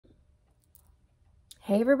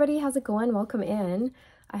Hey everybody, how's it going? Welcome in.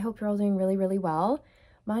 I hope you're all doing really well.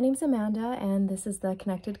 My name's Amanda and this is the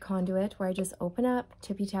Connected Conduit where I just open up,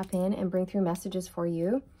 tippy tap in and bring through messages for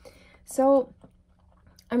you. So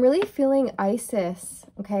I'm really feeling Isis,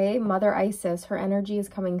 okay? Mother Isis, her energy is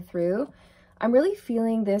coming through. I'm really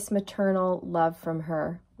feeling this maternal love from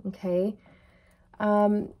her, okay?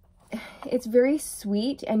 It's very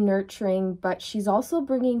sweet and nurturing, but she's also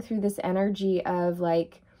bringing through this energy of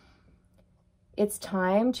like, it's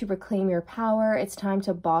time to reclaim your power. It's time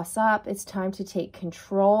to boss up. It's time to take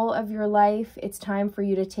control of your life. It's time for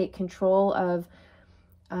you to take control of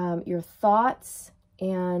your thoughts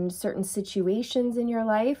and certain situations in your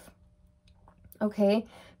life. Okay,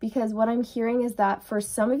 because what I'm hearing is that for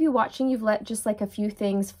some of you watching, you've let just like a few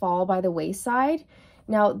things fall by the wayside.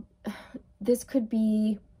 Now, this could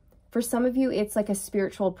be, for some of you, it's like a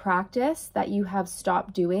spiritual practice that you have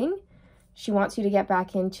stopped doing. She wants you to get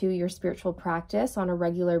back into your spiritual practice on a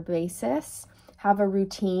regular basis. Have a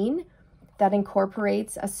routine that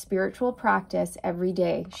incorporates a spiritual practice every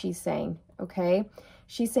day, she's saying, okay?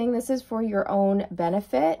 She's saying this is for your own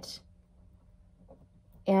benefit.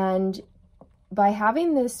 And by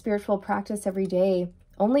having this spiritual practice every day,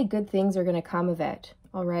 only good things are going to come of it,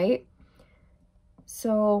 all right?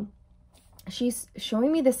 So she's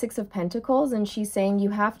showing me the Six of Pentacles, and she's saying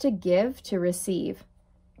you have to give to receive.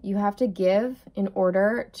 You have to give in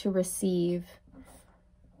order to receive.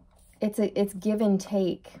 It's give and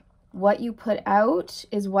take. What you put out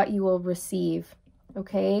is what you will receive,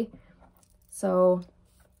 okay? So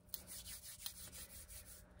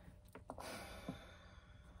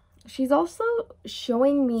she's also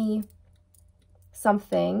showing me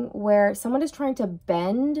something where someone is trying to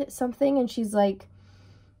bend something, and she's like,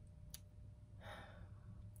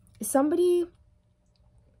 somebody,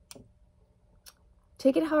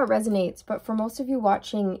 take it how it resonates, but for most of you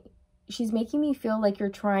watching, she's making me feel like you're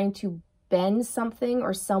trying to bend something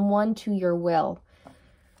or someone to your will.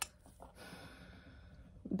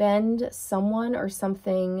 Bend someone or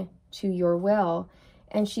something to your will.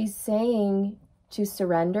 And she's saying to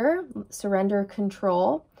surrender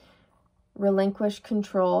control, relinquish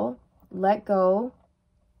control, let go,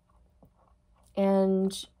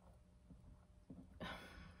 and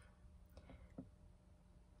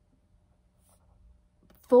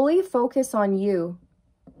fully focus on you.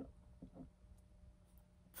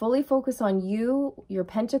 Fully focus on you, your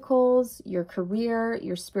pentacles, your career,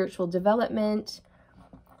 your spiritual development,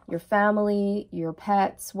 your family, your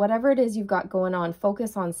pets, whatever it is you've got going on.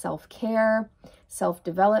 Focus on self-care,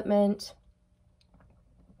 self-development,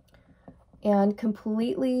 and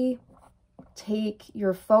completely take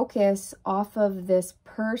your focus off of this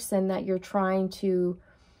person that you're trying to,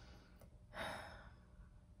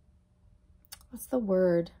 what's the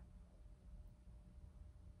word?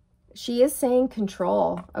 She is saying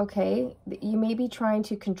control, okay? You may be trying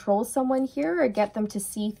to control someone here or get them to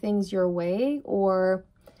see things your way or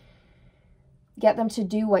get them to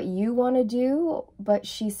do what you want to do, but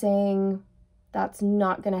she's saying that's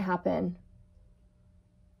not going to happen,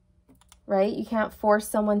 right? You can't force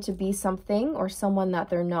someone to be something or someone that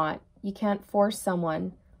they're not. You can't force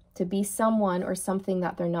someone to be someone or something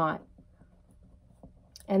that they're not.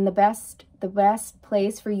 And the best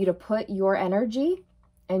place for you to put your energy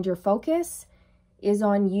and your focus is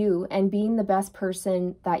on you and being the best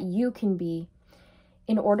person that you can be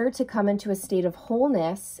in order to come into a state of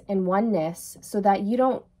wholeness and oneness, so that you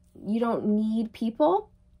don't need people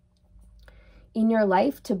in your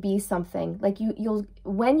life to be something. Like you'll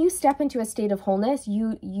when you step into a state of wholeness,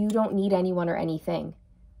 you don't need anyone or anything,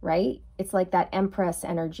 right? It's like that Empress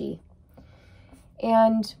energy.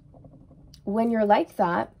 And when you're like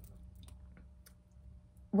that,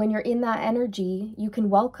 when you're in that energy, you can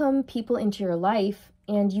welcome people into your life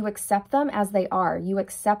and you accept them as they are. You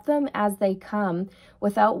accept them as they come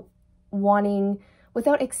without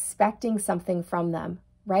expecting something from them,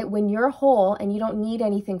 right? When you're whole and you don't need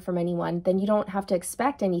anything from anyone, then you don't have to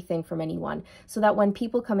expect anything from anyone. So that when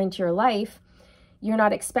people come into your life, you're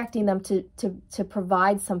not expecting them to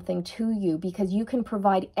provide something to you, because you can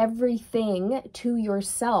provide everything to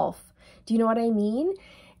yourself. Do you know what I mean?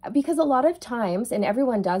 Because a lot of times, and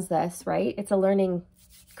everyone does this, right? It's a learning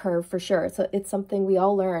curve for sure. So it's something we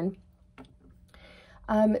all learn.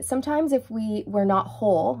 Sometimes if we're not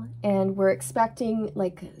whole and we're expecting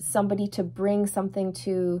like somebody to bring something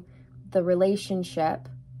to the relationship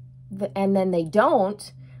and then they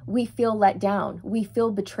don't, we feel let down. We feel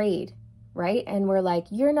betrayed, right? And we're like,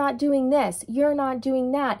 you're not doing this, you're not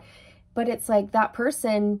doing that. But it's like that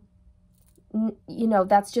person, you know,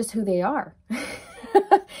 that's just who they are.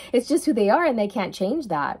 It's just who they are and they can't change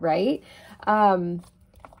that, right?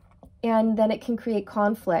 And then it can create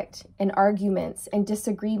conflict and arguments and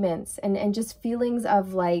disagreements and just feelings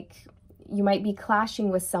of like you might be clashing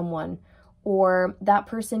with someone, or that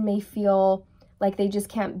person may feel like they just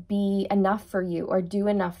can't be enough for you or do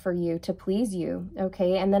enough for you to please you,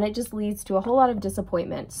 okay? And then it just leads to a whole lot of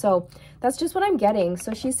disappointment. So that's just what I'm getting.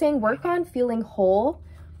 So she's saying work on feeling whole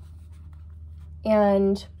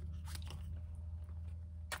and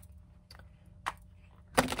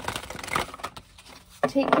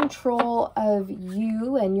take control of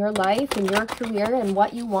you and your life and your career and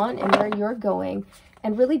what you want and where you're going,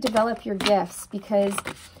 and really develop your gifts, because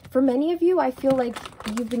for many of you, I feel like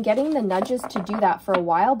you've been getting the nudges to do that for a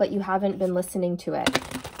while, but you haven't been listening to it.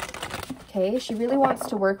 Okay, she really wants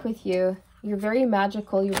to work with you. You're very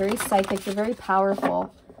magical, you're very psychic, you're very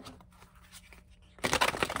powerful.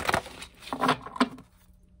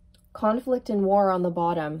 Conflict and war on the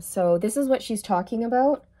bottom. So this is what she's talking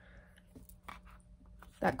about.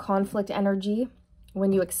 That conflict energy,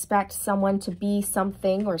 when you expect someone to be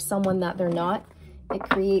something or someone that they're not, it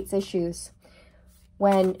creates issues.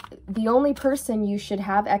 When the only person you should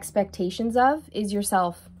have expectations of is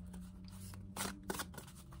yourself.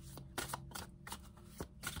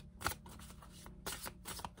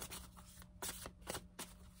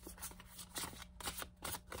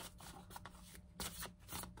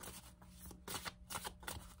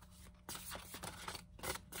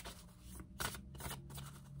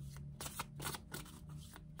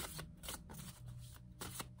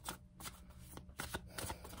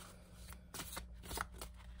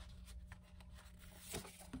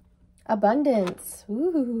 Abundance.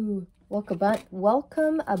 Ooh,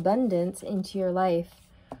 welcome abundance into your life.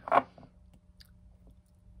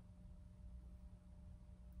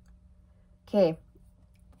 Okay.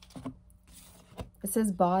 This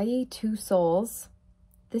is body, two souls.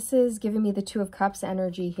 This is giving me the Two of Cups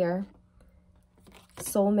energy here.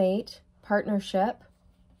 Soulmate, partnership.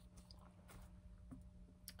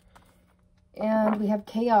 And we have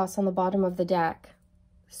chaos on the bottom of the deck.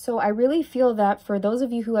 So I really feel that for those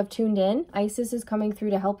of you who have tuned in, Isis is coming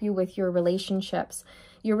through to help you with your relationships.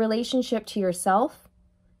 Your relationship to yourself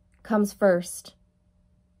comes first.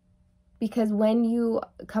 Because when you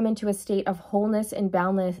come into a state of wholeness and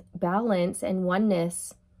balance and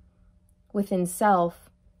oneness within self,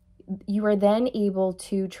 you are then able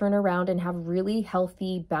to turn around and have really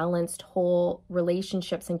healthy, balanced, whole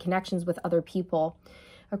relationships and connections with other people.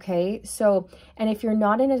 Okay, so, and if you're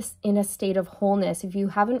not in a state of wholeness, if you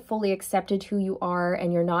haven't fully accepted who you are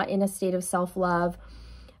and you're not in a state of self-love,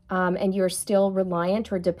 and you're still reliant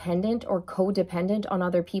or dependent or codependent on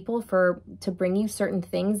other people to bring you certain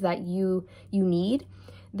things that you need,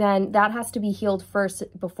 then that has to be healed first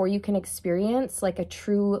before you can experience like a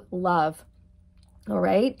true love. All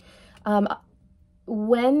right.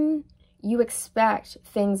 When you expect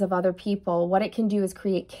things of other people, what it can do is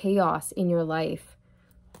create chaos in your life.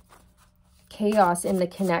 Chaos in the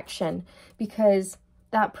connection, because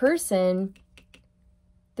that person,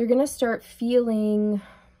 they're going to start feeling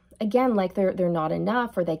again like they're not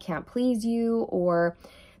enough, or they can't please you, or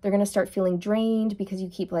they're going to start feeling drained because you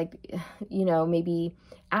keep like, you know, maybe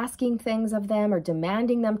asking things of them or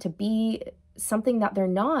demanding them to be something that they're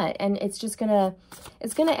not, and it's gonna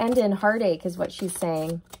end in heartache is what she's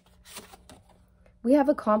saying. We have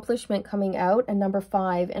accomplishment coming out, and number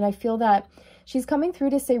 5, and I feel that she's coming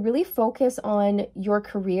through to say really focus on your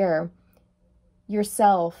career,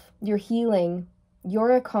 yourself, your healing,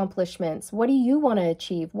 your accomplishments. What do you want to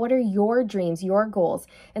achieve? What are your dreams, your goals?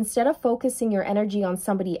 Instead of focusing your energy on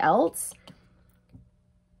somebody else,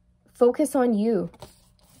 focus on you,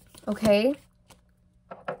 okay?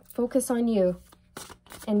 Focus on you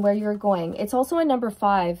and where you're going. It's also a number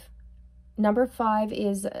 5. Number 5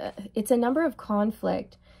 is, it's a number of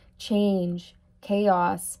conflict, change,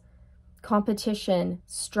 chaos, competition,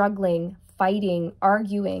 struggling, fighting,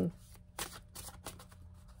 arguing.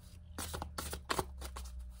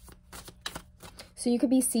 So you could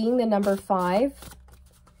be seeing the number 5,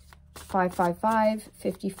 555,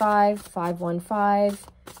 55, 515,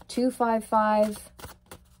 255,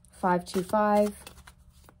 525.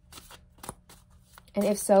 And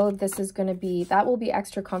if so, this is going to be, that will be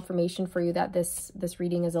extra confirmation for you that this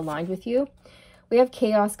reading is aligned with you. We have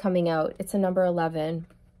chaos coming out. It's a number 11.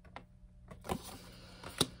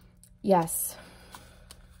 Yes.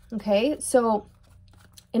 Okay, so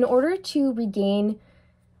in order to regain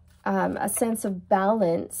a sense of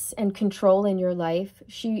balance and control in your life,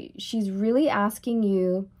 she's really asking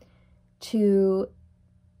you to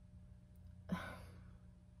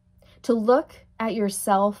look at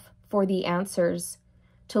yourself for the answers,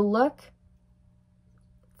 to look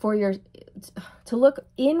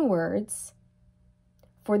inwards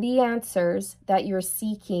for the answers that you're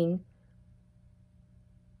seeking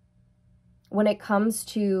when it comes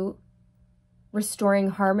to restoring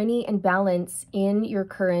harmony and balance in your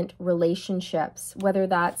current relationships, whether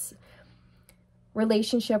that's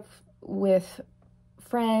relationship with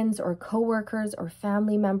friends or coworkers or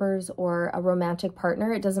family members or a romantic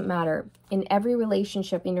partner. It doesn't matter. In every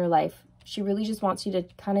relationship in your life, she really just wants you to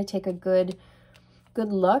kind of take a good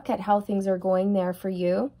look at how things are going there for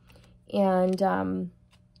you. And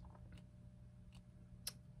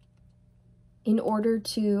in order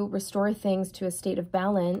to restore things to a state of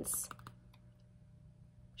balance,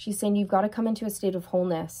 she's saying you've got to come into a state of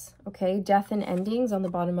wholeness. Okay, death and endings on the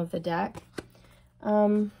bottom of the deck.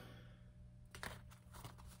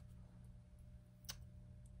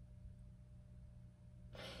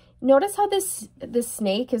 Notice how this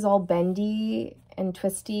snake is all bendy and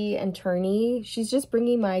twisty and turny. She's just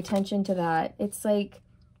bringing my attention to that. It's like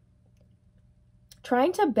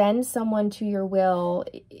trying to bend someone to your will.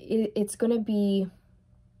 It's going to be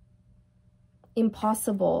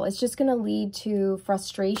impossible. It's just going to lead to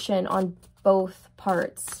frustration on both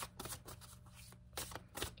parts,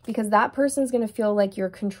 because that person's going to feel like you're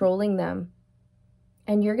controlling them,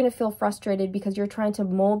 and you're going to feel frustrated because you're trying to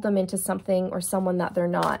mold them into something or someone that they're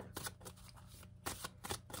not.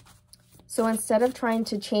 So instead of trying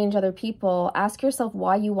to change other people, ask yourself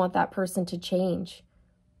why you want that person to change,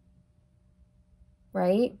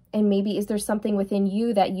 right? And maybe is there something within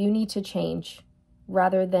you that you need to change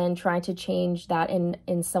rather than trying to change that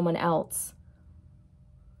in someone else?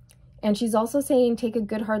 And she's also saying take a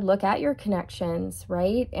good hard look at your connections,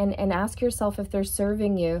 right? And ask yourself if they're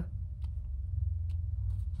serving you.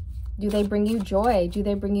 Do they bring you joy? Do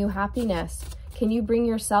they bring you happiness? Can you bring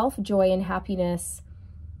yourself joy and happiness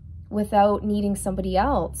without needing somebody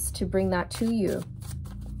else to bring that to you?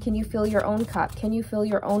 Can you fill your own cup? Can you fill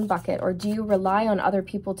your own bucket? Or do you rely on other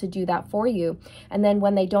people to do that for you? And then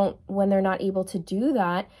when they're not able to do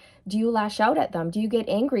that, do you lash out at them? Do you get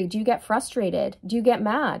angry? Do you get frustrated? Do you get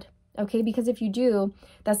mad? Okay, because if you do,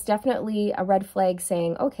 that's definitely a red flag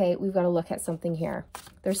saying, okay, we've got to look at something here.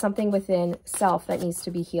 There's something within self that needs to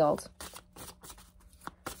be healed.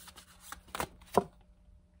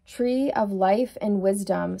 Tree of life and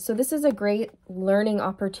wisdom. So this is a great learning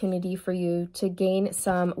opportunity for you to gain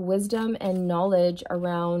some wisdom and knowledge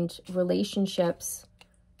around relationships,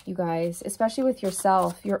 you guys, especially with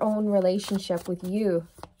yourself, your own relationship with you.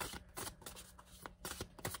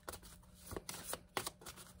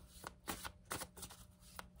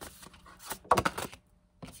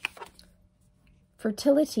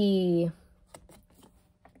 Fertility.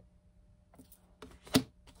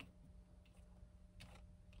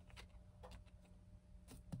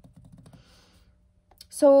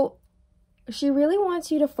 So she really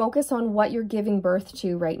wants you to focus on what you're giving birth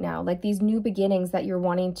to right now, like these new beginnings that you're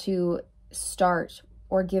wanting to start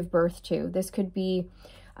or give birth to. This could be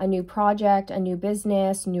a new project, a new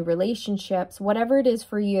business, new relationships, whatever it is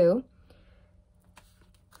for you.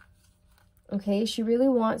 Okay, she really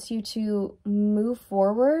wants you to move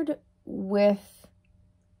forward with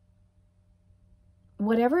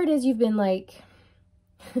whatever it is you've been like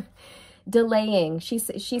delaying.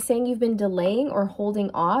 She's saying you've been delaying or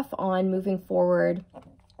holding off on moving forward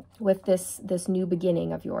with this new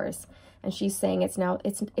beginning of yours. And she's saying it's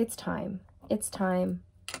time. It's time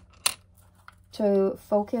to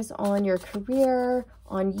focus on your career,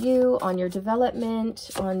 on you, on your development,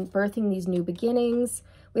 on birthing these new beginnings.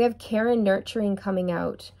 We have care and nurturing coming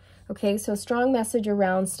out. Okay, so strong message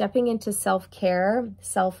around stepping into self-care,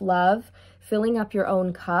 self-love, filling up your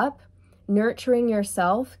own cup, nurturing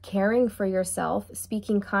yourself, caring for yourself,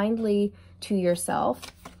 speaking kindly to yourself,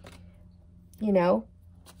 you know,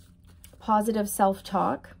 positive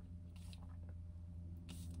self-talk.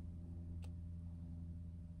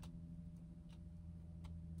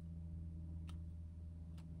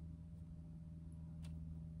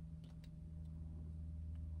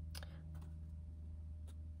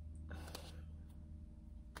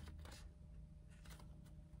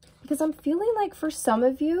 Because I'm feeling like for some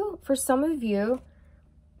of you,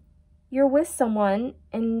 you're with someone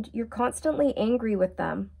and you're constantly angry with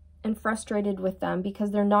them and frustrated with them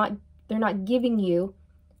because they're not giving you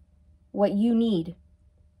what you need.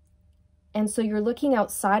 And so you're looking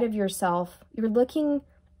outside of yourself. You're looking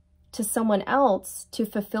to someone else to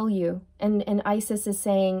fulfill you. And Isis is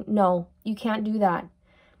saying, no, you can't do that.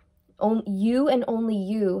 You and only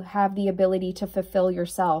you have the ability to fulfill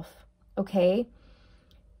yourself, okay?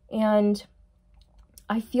 And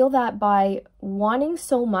I feel that by wanting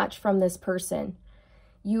so much from this person,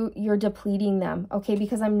 you're depleting them, okay?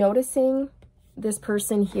 Because I'm noticing this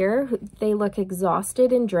person here, they look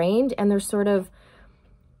exhausted and drained, and they're sort of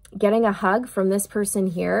getting a hug from this person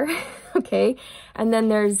here, okay? And then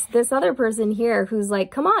there's this other person here who's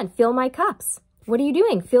like, come on, fill my cups. What are you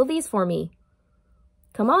doing? Fill these for me.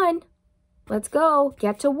 Come on, let's go,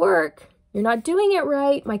 get to work. You're not doing it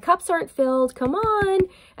right. My cups aren't filled. Come on.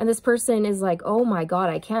 And this person is like, oh my God,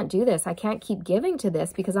 I can't do this. I can't keep giving to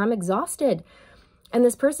this because I'm exhausted. And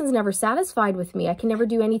this person's never satisfied with me. I can never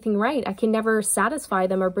do anything right. I can never satisfy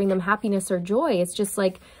them or bring them happiness or joy. It's just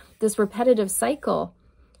like this repetitive cycle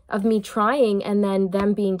of me trying and then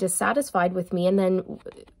them being dissatisfied with me. And then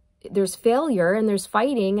there's failure and there's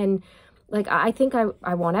fighting. And like, I think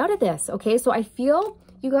I want out of this. Okay. So I feel,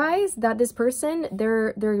 you guys, that this person,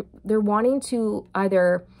 they're wanting to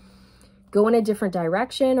either go in a different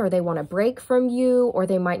direction, or they want to break from you, or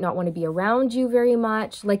they might not want to be around you very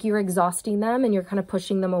much. Like you're exhausting them and you're kind of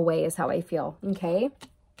pushing them away is how I feel. Okay.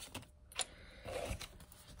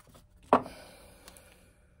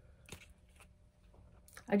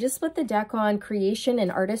 I just split the deck on creation and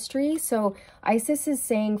artistry. So Isis is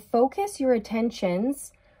saying, focus your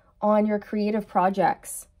attentions on your creative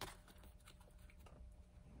projects.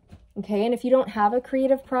 Okay, and if you don't have a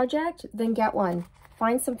creative project, then get one.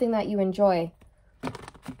 Find something that you enjoy.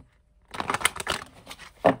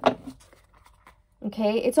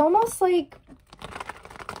 Okay, it's almost like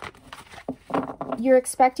you're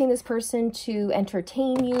expecting this person to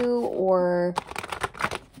entertain you or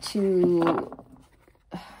to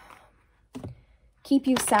keep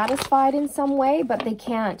you satisfied in some way, but they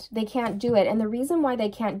can't. They can't do it. And the reason why they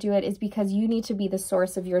can't do it is because you need to be the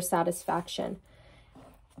source of your satisfaction.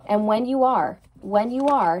 And when you are,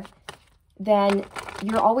 then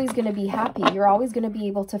you're always going to be happy. You're always going to be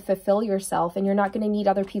able to fulfill yourself, and you're not going to need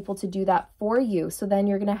other people to do that for you. So then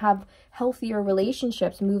you're going to have healthier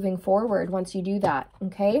relationships moving forward once you do that.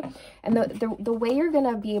 Okay. And the way you're going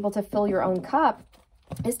to be able to fill your own cup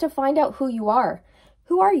is to find out who you are.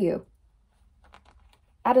 Who are you?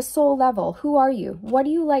 At a soul level, who are you? What do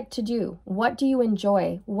you like to do? What do you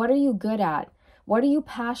enjoy? What are you good at? What are you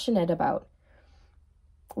passionate about?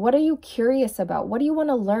 What are you curious about? What do you want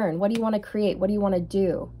to learn? What do you want to create? What do you want to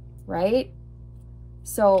do? Right?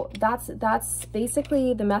 So that's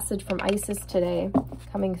basically the message from Isis today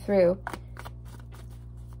coming through.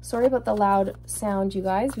 Sorry about the loud sound, you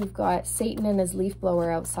guys. We've got Satan and his leaf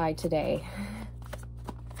blower outside today.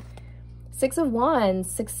 Six of Wands,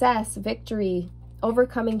 success, victory,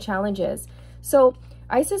 overcoming challenges. So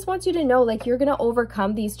Isis wants you to know, like, you're going to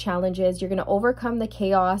overcome these challenges. You're going to overcome the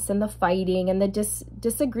chaos and the fighting and the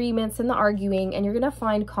disagreements and the arguing, and you're going to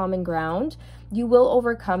find common ground. You will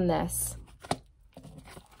overcome this.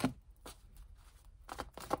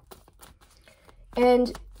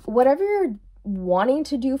 And whatever you're wanting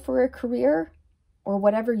to do for a career, or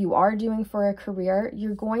whatever you are doing for a career,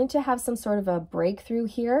 you're going to have some sort of a breakthrough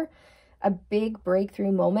here. A big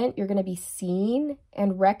breakthrough moment. You're going to be seen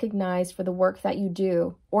and recognized for the work that you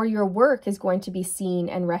do, or your work is going to be seen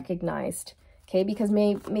and recognized. Okay, because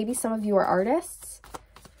maybe some of you are artists.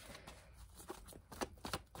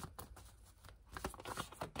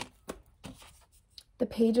 The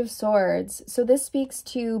Page of Swords. So this speaks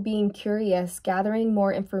to being curious, gathering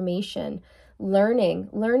more information,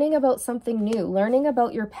 learning about something new, learning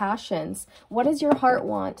about your passions. What does your heart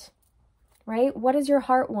want? Right? What does your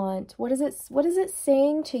heart want? What is it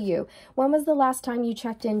saying to you? When was the last time you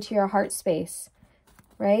checked into your heart space,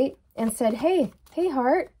 right? And said, hey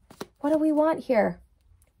heart, what do we want here?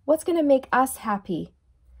 What's going to make us happy,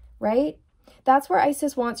 right? That's where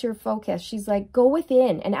Isis wants your focus. She's like, go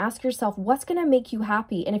within and ask yourself, what's going to make you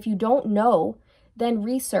happy? And if you don't know, then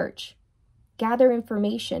research, gather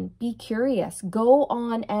information, be curious, go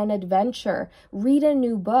on an adventure, read a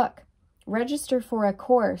new book, register for a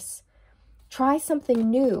course. Try something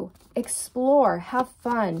new, explore, have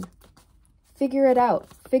fun, figure it out,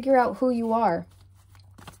 figure out who you are.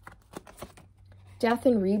 Death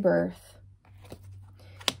and rebirth.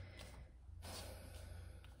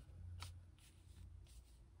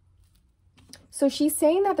 So she's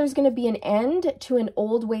saying that there's going to be an end to an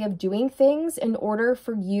old way of doing things in order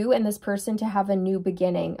for you and this person to have a new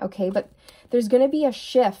beginning, okay? But there's going to be a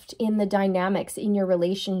shift in the dynamics in your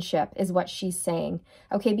relationship is what she's saying,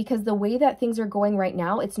 okay? Because the way that things are going right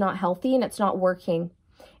now, it's not healthy and it's not working.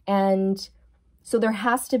 And so there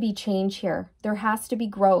has to be change here. There has to be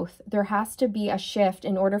growth. There has to be a shift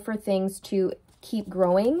in order for things to keep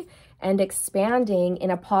growing and expanding in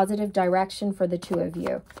a positive direction for the two of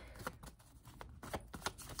you.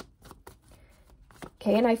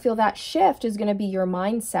 Okay, and I feel that shift is going to be your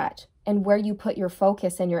mindset and where you put your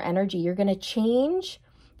focus and your energy. You're going to change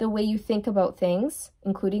the way you think about things,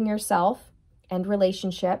 including yourself and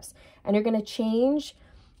relationships, and you're going to change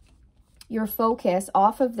your focus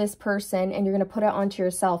off of this person and you're going to put it onto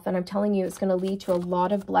yourself. And I'm telling you, it's going to lead to a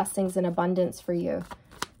lot of blessings and abundance for you.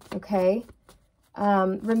 Okay?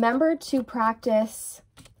 Remember to practice.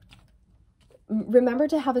 Remember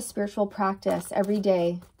to have a spiritual practice every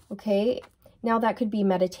day. Okay? Now that could be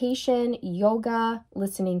meditation, yoga,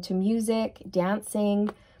 listening to music, dancing,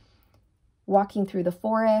 walking through the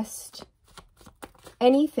forest,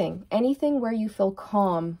 anything where you feel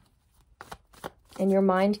calm and your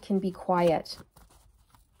mind can be quiet.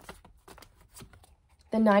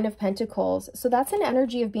 The Nine of Pentacles. So that's an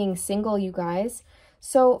energy of being single, you guys.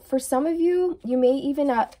 So for some of you, you may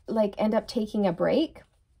even like end up taking a break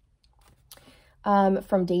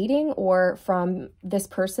from dating or from this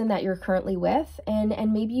person that you're currently with. And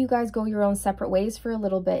maybe you guys go your own separate ways for a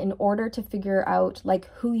little bit in order to figure out like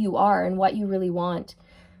who you are and what you really want.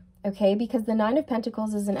 Okay, because the Nine of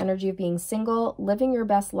Pentacles is an energy of being single, living your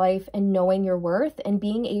best life and knowing your worth and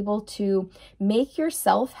being able to make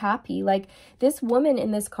yourself happy. Like this woman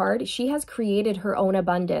in this card, she has created her own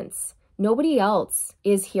abundance. Nobody else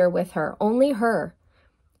is here with her, only her.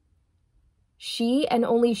 She and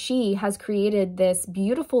only she has created this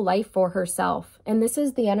beautiful life for herself. And this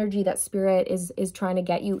is the energy that Spirit is trying to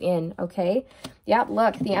get you in, okay? Yep,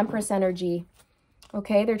 look, the Empress energy.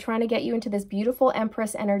 Okay, they're trying to get you into this beautiful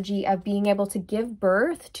Empress energy of being able to give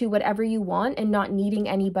birth to whatever you want and not needing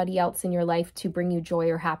anybody else in your life to bring you joy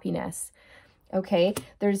or happiness. Okay,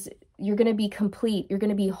 you're going to be complete. You're going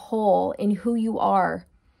to be whole in who you are.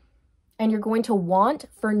 And you're going to want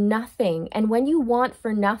for nothing. And when you want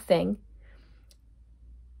for nothing,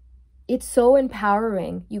 it's so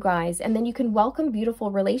empowering, you guys. And then you can welcome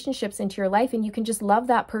beautiful relationships into your life and you can just love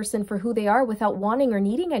that person for who they are without wanting or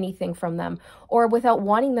needing anything from them or without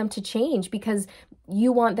wanting them to change because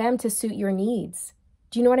you want them to suit your needs.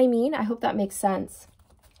 Do you know what I mean? I hope that makes sense.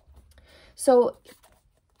 So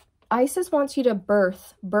Isis wants you to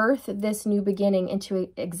birth this new beginning into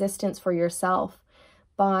existence for yourself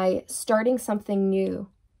by starting something new.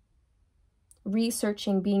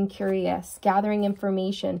 Researching, being curious, gathering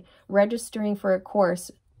information, registering for a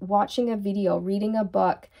course, watching a video, reading a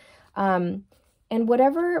book, and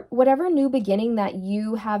whatever new beginning that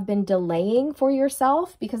you have been delaying for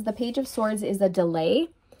yourself, because the Page of Swords is a delay.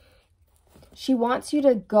 She wants you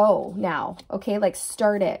to go now, okay? Like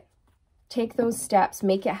start it. Take those steps,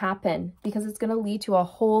 make it happen, because it's going to lead to a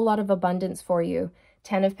whole lot of abundance for you.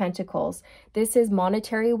 10 of Pentacles. This is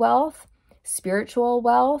monetary wealth, spiritual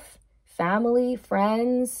wealth, family,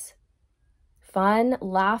 friends, fun,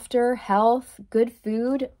 laughter, health, good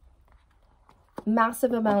food,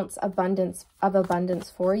 massive amounts of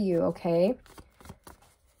abundance for you, okay?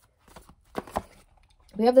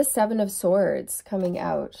 We have the Seven of Swords coming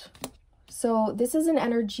out. So this is an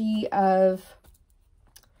energy of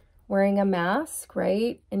wearing a mask,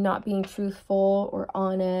 right? And not being truthful or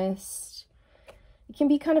honest. It can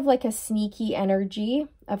be kind of like a sneaky energy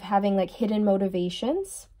of having like hidden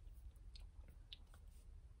motivations.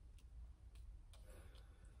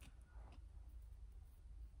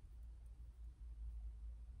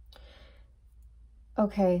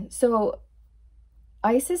 Okay, so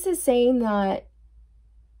Isis is saying that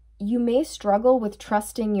you may struggle with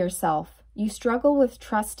trusting yourself. You struggle with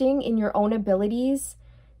trusting in your own abilities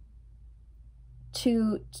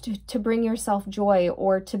to bring yourself joy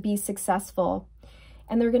or to be successful.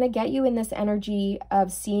 And they're going to get you in this energy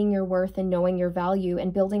of seeing your worth and knowing your value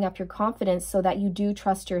and building up your confidence so that you do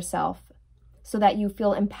trust yourself, so that you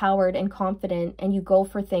feel empowered and confident and you go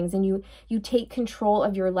for things and you take control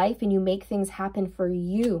of your life and you make things happen for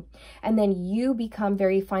you. And then you become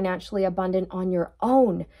very financially abundant on your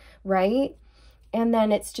own, right? And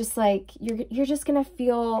then it's just like, you're just going to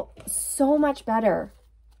feel so much better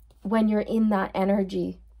when you're in that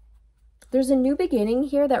energy. There's a new beginning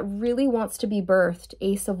here that really wants to be birthed.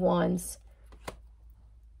 Ace of Wands.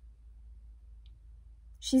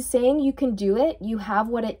 She's saying you can do it. You have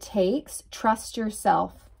what it takes. Trust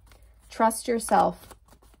yourself. Trust yourself.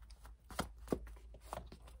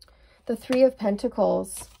 The Three of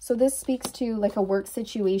Pentacles. So this speaks to like a work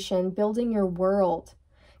situation, building your world,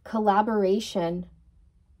 collaboration,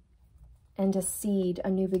 and a seed, a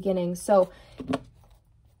new beginning. So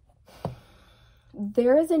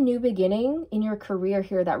there is a new beginning in your career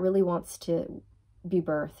here that really wants to be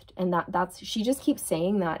birthed. And that's, she just keeps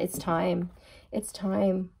saying that. It's time. It's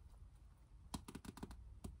time.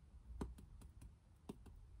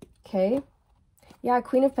 Okay. Yeah,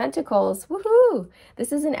 Queen of Pentacles. Woohoo!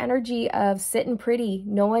 This is an energy of sitting pretty,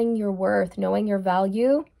 knowing your worth, knowing your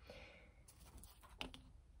value,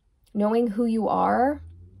 knowing who you are,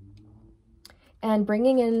 and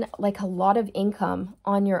bringing in like a lot of income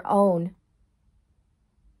on your own.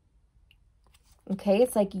 Okay,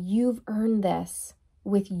 it's like you've earned this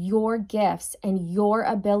with your gifts and your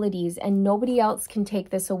abilities, and nobody else can take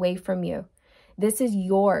this away from you. This is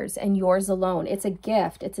yours and yours alone. It's a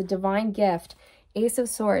gift. It's a divine gift. Ace of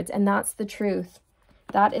Swords, and that's the truth.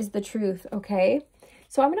 That is the truth, okay?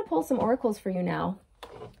 So I'm going to pull some oracles for you now.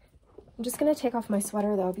 I'm just going to take off my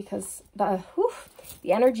sweater, though, because the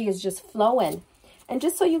energy is just flowing. And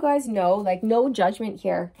just so you guys know, like, no judgment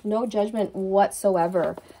here. No judgment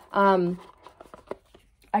whatsoever.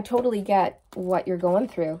 I totally get what you're going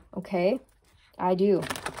through, okay? I do.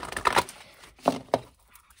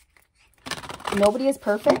 Nobody is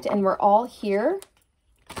perfect, and we're all here.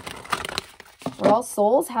 We're all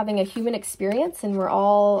souls having a human experience, and we're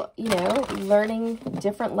all, you know, learning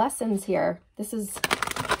different lessons here. This is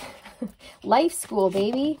life school,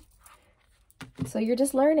 baby. So you're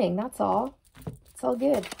just learning, that's all. It's all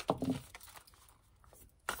good.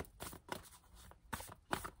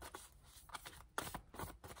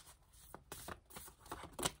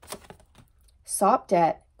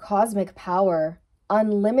 Sopdet, cosmic power,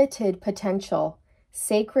 unlimited potential,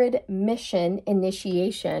 sacred mission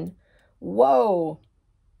initiation. Whoa.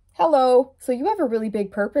 Hello. So you have a really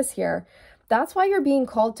big purpose here. That's why you're being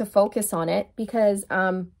called to focus on it, because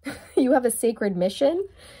you have a sacred mission.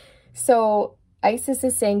 So Isis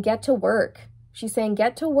is saying, get to work. She's saying,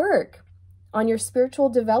 get to work on your spiritual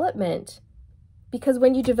development. Because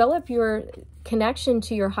when you develop your connection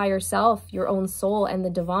to your higher self, your own soul and the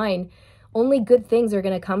divine, only good things are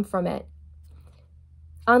going to come from it.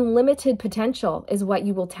 Unlimited potential is what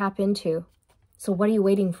you will tap into. So what are you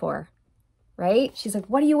waiting for? Right? She's like,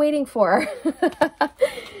 what are you waiting for?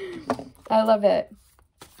 I love it.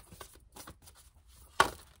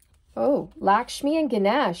 Oh, Lakshmi and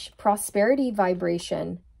Ganesh, prosperity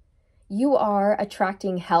vibration. You are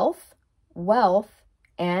attracting health, wealth,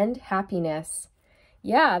 and happiness.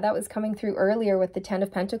 Yeah, that was coming through earlier with the 10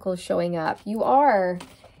 of Pentacles showing up. You are.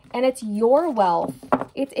 And it's your wealth.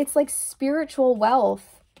 It's like spiritual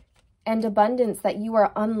wealth and abundance that you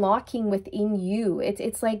are unlocking within you.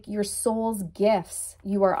 It's like your soul's gifts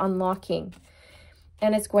you are unlocking.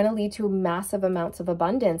 And it's going to lead to massive amounts of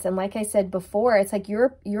abundance. And like I said before, it's like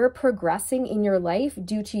you're progressing in your life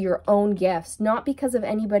due to your own gifts, not because of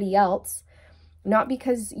anybody else, not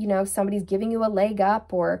because, you know, somebody's giving you a leg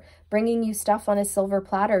up or bringing you stuff on a silver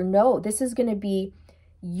platter. No, this is going to be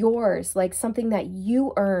yours, like something that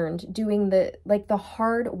you earned doing the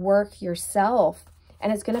hard work yourself,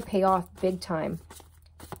 and it's going to pay off big time.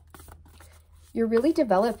 You're really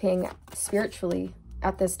developing spiritually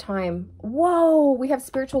at this time. Whoa, we have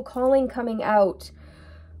spiritual calling coming out.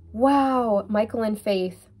 Wow, Michael and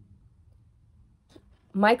Faith.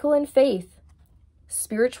 Michael and Faith,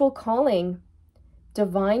 spiritual calling,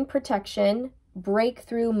 divine protection,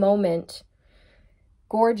 breakthrough moment.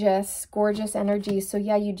 Gorgeous, gorgeous energy. So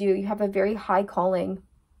yeah, you do. You have a very high calling.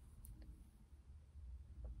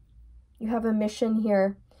 You have a mission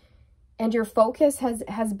here. And your focus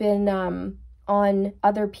has been on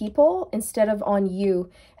other people instead of on you.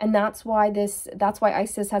 And that's why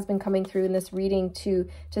Isis has been coming through in this reading to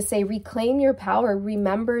say, reclaim your power,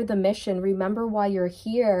 remember the mission, remember why you're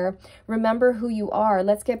here, remember who you are.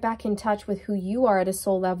 Let's get back in touch with who you are at a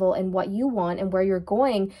soul level and what you want and where you're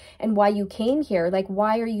going and why you came here. Like,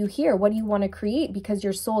 why are you here? What do you want to create? Because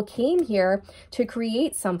your soul came here to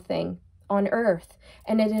create something on earth,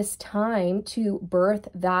 and it is time to birth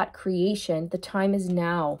that creation. The time is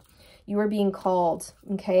now. You are being called,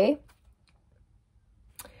 okay?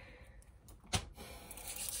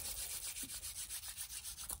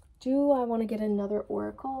 Do I want to get another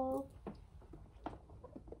oracle?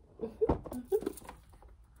 I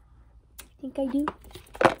think I do.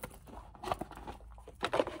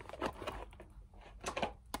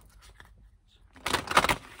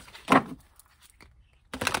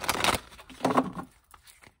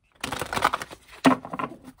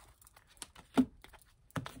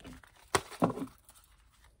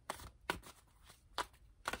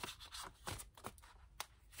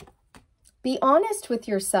 Be honest with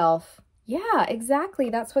yourself. Yeah, exactly.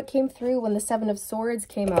 That's what came through when the 7 of Swords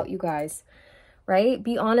came out, you guys, right?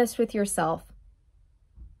 Be honest with yourself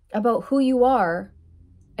about who you are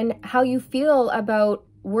and how you feel about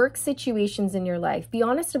work situations in your life. Be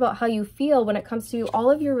honest about how you feel when it comes to all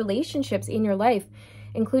of your relationships in your life,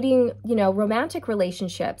 including, you know, romantic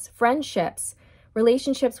relationships, friendships,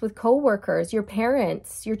 relationships with coworkers, your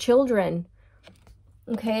parents, your children,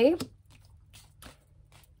 okay?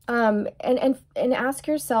 And ask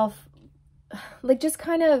yourself, like, just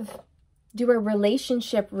kind of do a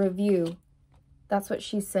relationship review. That's what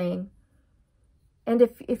she's saying. And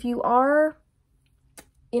if you are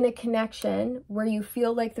in a connection where you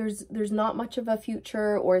feel like there's not much of a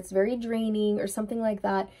future, or it's very draining or something like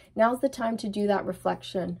that, now's the time to do that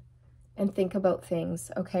reflection and think about things,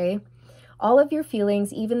 okay? All of your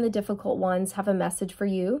feelings, even the difficult ones, have a message for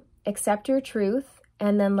you. Accept your truth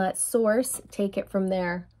and then let source take it from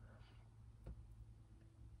there.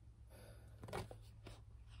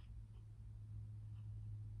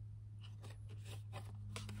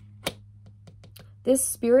 This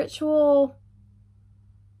spiritual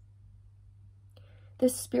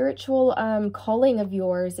calling of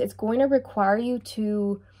yours, it's going to require you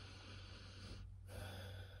to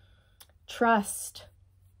trust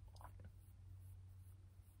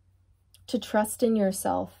in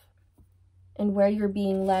yourself and where you're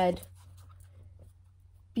being led,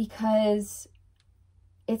 because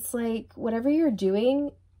it's like whatever you're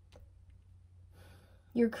doing,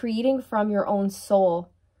 you're creating from your own soul.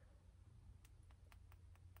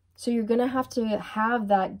 So you're going to have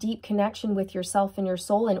that deep connection with yourself and your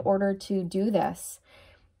soul in order to do this.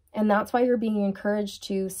 And that's why you're being encouraged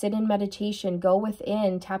to sit in meditation, go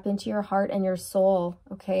within, tap into your heart and your soul,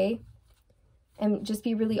 okay? And just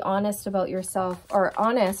be really honest about yourself, or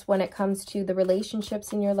honest when it comes to the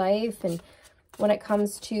relationships in your life, and when it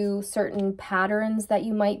comes to certain patterns that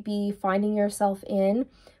you might be finding yourself in,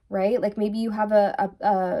 right? Like maybe you have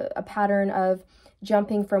a pattern of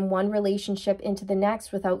jumping from one relationship into the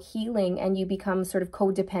next without healing, and you become sort of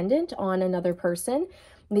codependent on another person.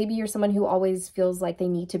 Maybe you're someone who always feels like they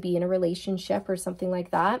need to be in a relationship or something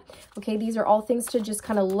like that. Okay, these are all things to just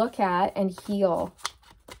kind of look at and heal.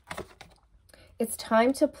 It's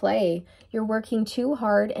time to play. You're working too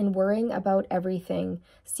hard and worrying about everything.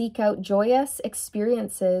 Seek out joyous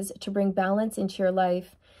experiences to bring balance into your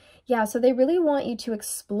life. Yeah, so they really want you to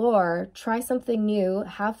explore, try something new,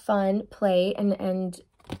 have fun, play, and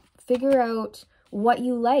figure out what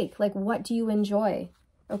you like what do you enjoy,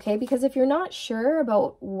 okay? Because if you're not sure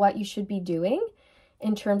about what you should be doing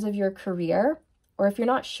in terms of your career, or if you're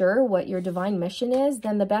not sure what your divine mission is,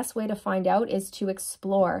 then the best way to find out is to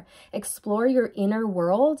explore. Explore your inner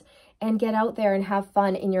world and get out there and have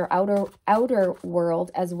fun in your outer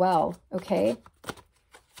world as well, okay?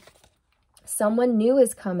 Someone new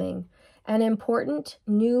is coming. An important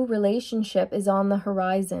new relationship is on the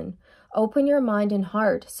horizon. Open your mind and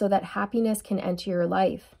heart so that happiness can enter your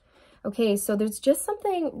life. Okay, so there's just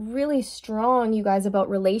something really strong, you guys, about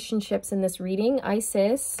relationships in this reading.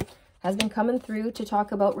 Isis has been coming through to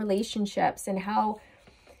talk about relationships and how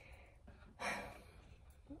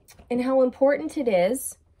important it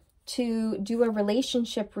is to do a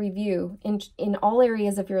relationship review in all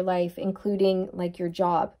areas of your life, including like your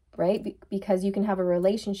job, right? Because you can have a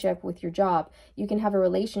relationship with your job. You can have a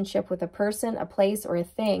relationship with a person, a place, or a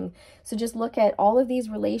thing. So just look at all of these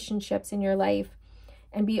relationships in your life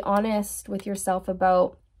and be honest with yourself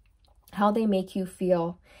about how they make you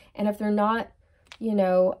feel. And if they're not, you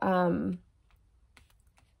know,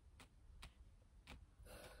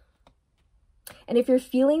 and if you're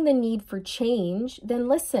feeling the need for change, then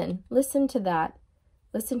listen to that.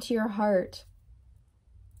 Listen to your heart.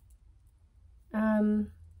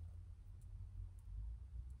 And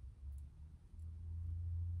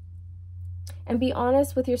be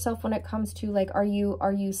honest with yourself when it comes to like, are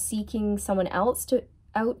you seeking someone else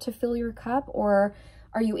out to fill your cup, or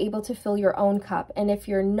are you able to fill your own cup? And if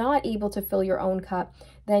you're not able to fill your own cup,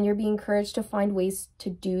 then you're being encouraged to find ways to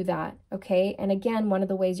do that, okay? And again, one of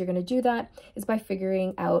the ways you're going to do that is by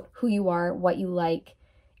figuring out who you are, what you like,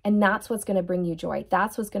 and that's what's going to bring you joy.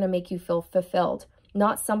 That's what's going to make you feel fulfilled,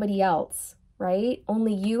 not somebody else, right?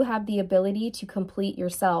 Only you have the ability to complete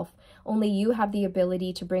yourself. Only you have the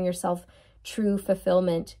ability to bring yourself true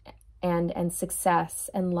fulfillment and success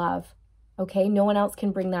and love. Okay, no one else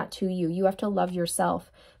can bring that to you. You have to love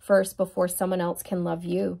yourself first before someone else can love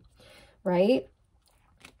you, right?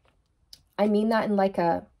 I mean that in like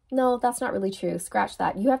no, that's not really true. Scratch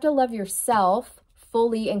that. You have to love yourself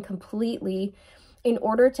fully and completely in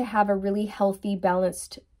order to have a really healthy,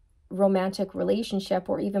 balanced romantic relationship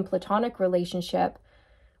or even platonic relationship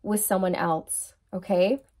with someone else,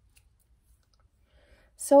 okay?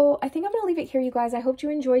 So I think I'm going to leave it here, you guys. I hope you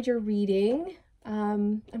enjoyed your reading.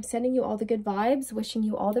 I'm sending you all the good vibes, wishing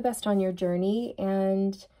you all the best on your journey,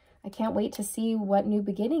 and I can't wait to see what new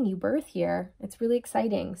beginning you birth here. It's really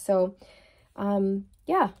exciting. So,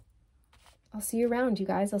 yeah, I'll see you around, you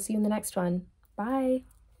guys. I'll see you in the next one. Bye.